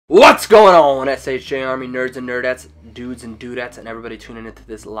What's going on, SHJ Army nerds and nerdettes, dudes and dudettes, and everybody tuning into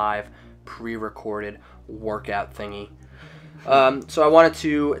this live pre-recorded workout thingy. So I wanted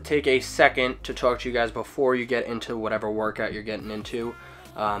to take a second to talk to you guys before you get into whatever workout you're getting into.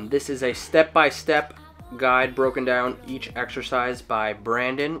 This is a step-by-step guide broken down each exercise by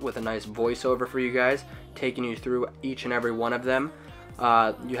Brandon with a nice voiceover for you guys, taking you through each and every one of them.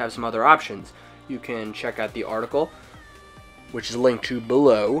 You have some other options. You can check out the article, which is linked to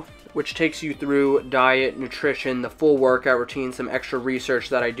below, which takes you through diet, nutrition, the full workout routine, some extra research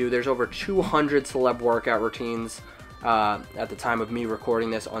that I do. There's over 200 celeb workout routines at the time of me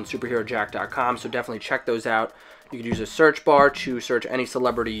recording this on superherojack.com, so definitely check those out. You could use a search bar to search any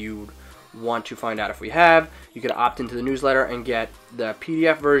celebrity you want to find out if we have. You could opt into the newsletter and get the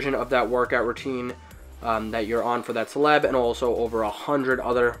PDF version of that workout routine that you're on for that celeb, and also over 100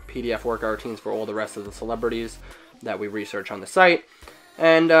 other PDF workout routines for all the rest of the celebrities that we research on the site.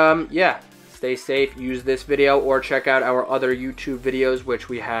 And yeah, stay safe, use this video, or check out our other YouTube videos, which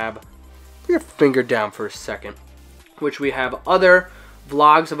we have, put your finger down for a second, which we have other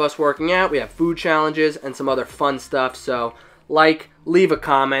vlogs of us working out, we have food challenges, and some other fun stuff. So like, leave a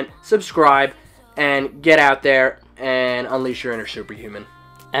comment, subscribe, and get out there and unleash your inner superhuman.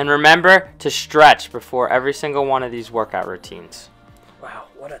 And remember to stretch before every single one of these workout routines. Wow,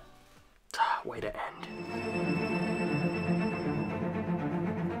 what a way to end.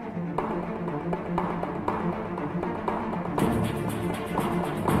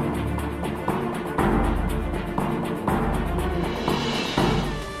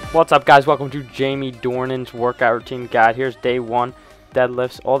 What's up, guys? Welcome to Jamie Dornan's workout routine guide. Here's day 1,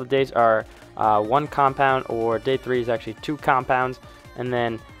 deadlifts. All the days are 1 compound, or day 3 is actually 2 compounds, and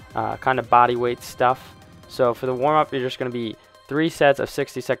then kind of body weight stuff. So for the warm-up, you're just going to be 3 sets of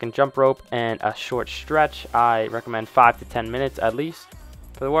 60-second jump rope and a short stretch. I recommend 5 to 10 minutes at least.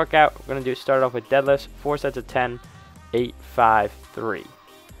 For the workout, we're going to start off with deadlifts, 4 sets of 10, 8, 5, 3.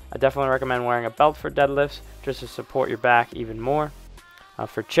 I definitely recommend wearing a belt for deadlifts just to support your back even more.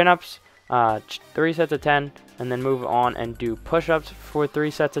 For chin-ups, 3 sets of 10, and then move on and do push-ups for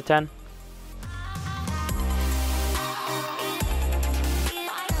 3 sets of 10.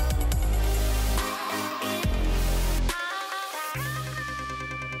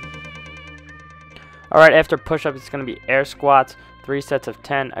 Alright, after push-ups, it's going to be air squats, 3 sets of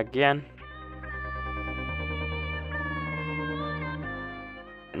 10 again.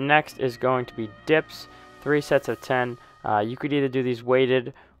 Next is going to be dips, 3 sets of 10. You could either do these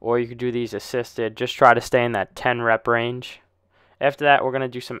weighted or you could do these assisted. Just try to stay in that 10 rep range. After that, we're going to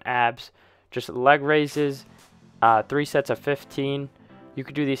do some abs. Just leg raises, 3 sets of 15. You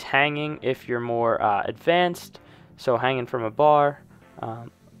could do these hanging if you're more advanced, so hanging from a bar,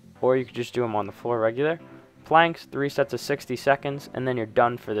 or you could just do them on the floor regular. Planks, 3 sets of 60 seconds, and then you're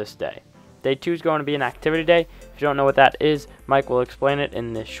done for this day. Day 2 is going to be an activity day. If you don't know what that is, Mike will explain it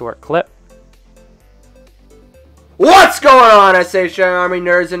in this short clip. What's going on, SHJ Army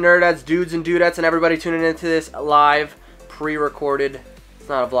nerds and nerdettes, dudes and dudettes, and everybody tuning into this live, pre-recorded, it's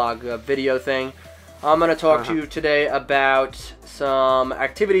not a vlog, a video thing. I'm going to talk to you today about some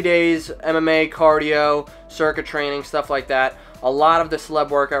activity days, MMA, cardio, circuit training, stuff like that. A lot of the celeb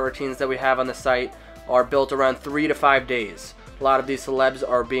workout routines that we have on the site are built around 3 to 5 days. A lot of these celebs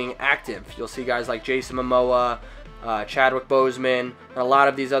are being active. You'll see guys like Jason Momoa, Chadwick Boseman, and a lot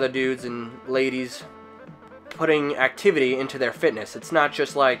of these other dudes and ladies putting activity into their fitness. It's not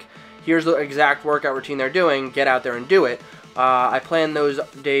just like, here's the exact workout routine they're doing, get out there and do it. I plan those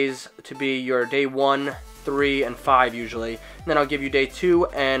days to be your day 1, 3, and 5 usually. And then I'll give you day 2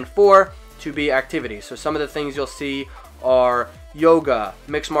 and 4 to be activity. So some of the things you'll see are yoga,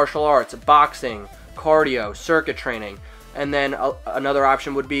 mixed martial arts, boxing, cardio, circuit training. And then another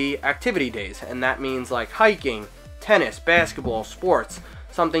option would be activity days. And that means like hiking, tennis, basketball, sports.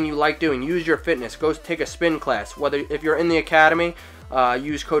 Something you like doing. Use your fitness. Go take a spin class. Whether if you're in the academy,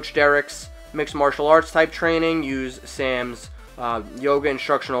 use Coach Derek's mixed martial arts type training. Use Sam's yoga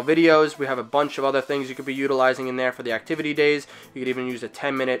instructional videos. We have a bunch of other things you could be utilizing in there for the activity days. You could even use a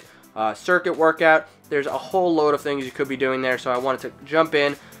 10-minute circuit workout. There's a whole load of things you could be doing there. So I wanted to jump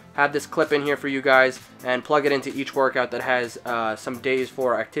in, have this clip in here for you guys, and plug it into each workout that has some days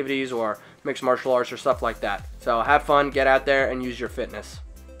for activities or mixed martial arts or stuff like that. So have fun, get out there, and use your fitness.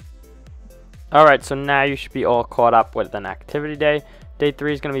 Alright, so now you should be all caught up with an activity day. Day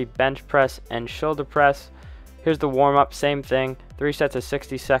 3 is going to be bench press and shoulder press. Here's the warm-up, same thing. 3 sets of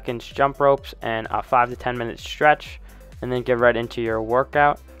 60 seconds jump ropes and a 5 to 10 minute stretch. And then get right into your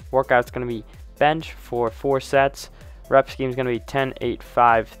workout. Workout's going to be bench for 4 sets. Rep scheme is going to be 10, 8,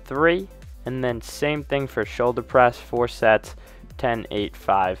 5, 3. And then same thing for shoulder press, 4 sets, 10, 8,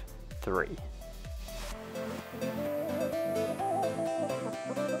 5, 3.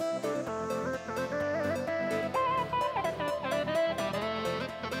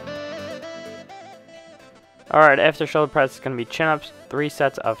 Alright, after shoulder press, it's going to be chin-ups, 3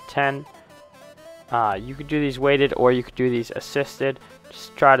 sets of 10. You could do these weighted or you could do these assisted.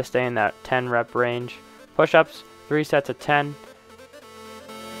 Just try to stay in that 10 rep range. Push-ups, 3 sets of 10.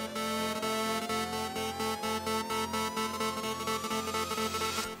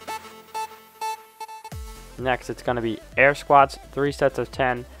 Next, it's going to be air squats, 3 sets of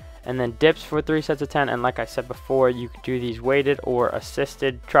 10. And then dips for 3 sets of 10. And like I said before, you could do these weighted or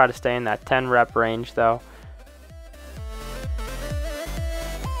assisted. Try to stay in that 10 rep range though.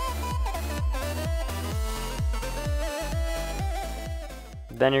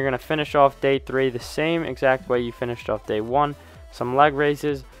 Then you're going to finish off day 3 the same exact way you finished off day 1. Some leg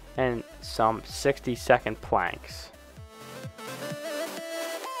raises and some 60-second planks.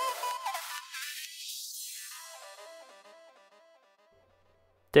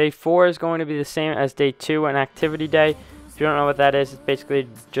 Day 4 is going to be the same as day 2, an activity day. If you don't know what that is, it's basically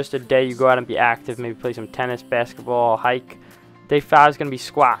just a day you go out and be active, maybe play some tennis, basketball, hike. Day 5 is going to be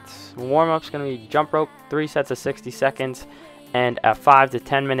squats. Warm-up is going to be jump rope, 3 sets of 60 seconds. And a 5 to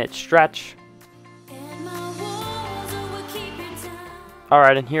 10 minute stretch.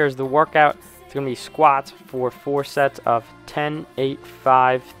 Alright, and here's the workout. It's going to be squats for 4 sets of 10, 8,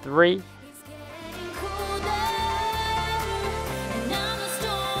 5, 3.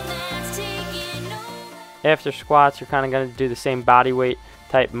 After squats, you're kind of going to do the same body weight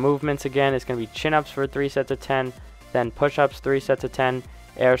type movements again. It's going to be chin-ups for 3 sets of 10, then push-ups 3 sets of 10,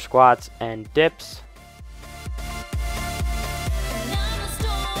 air squats, and dips.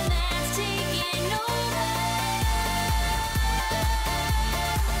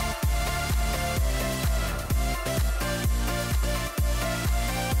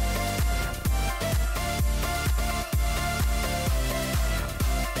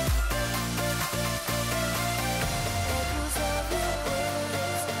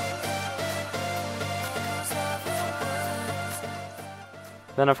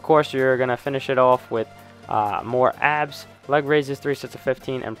 Then of course you're going to finish it off with more abs, leg raises 3 sets of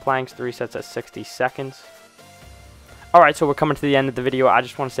 15, and planks 3 sets of 60 seconds. Alright, so we're coming to the end of the video. I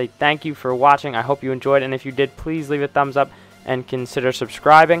just want to say thank you for watching. I hope you enjoyed, and if you did, please leave a thumbs up and consider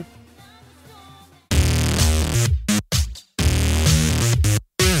subscribing.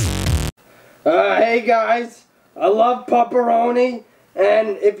 Hey guys, I love pepperoni,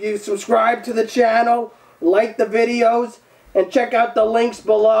 and if you subscribe to the channel, like the videos, and check out the links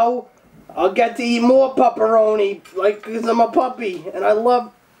below, I'll get to eat more pepperoni, like, cause I'm a puppy, and I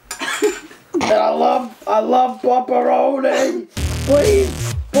love pepperoni.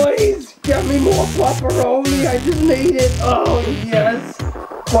 Please, get me more pepperoni. I just need it. Oh yes,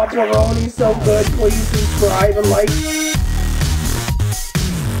 pepperoni's so good. Please subscribe and like.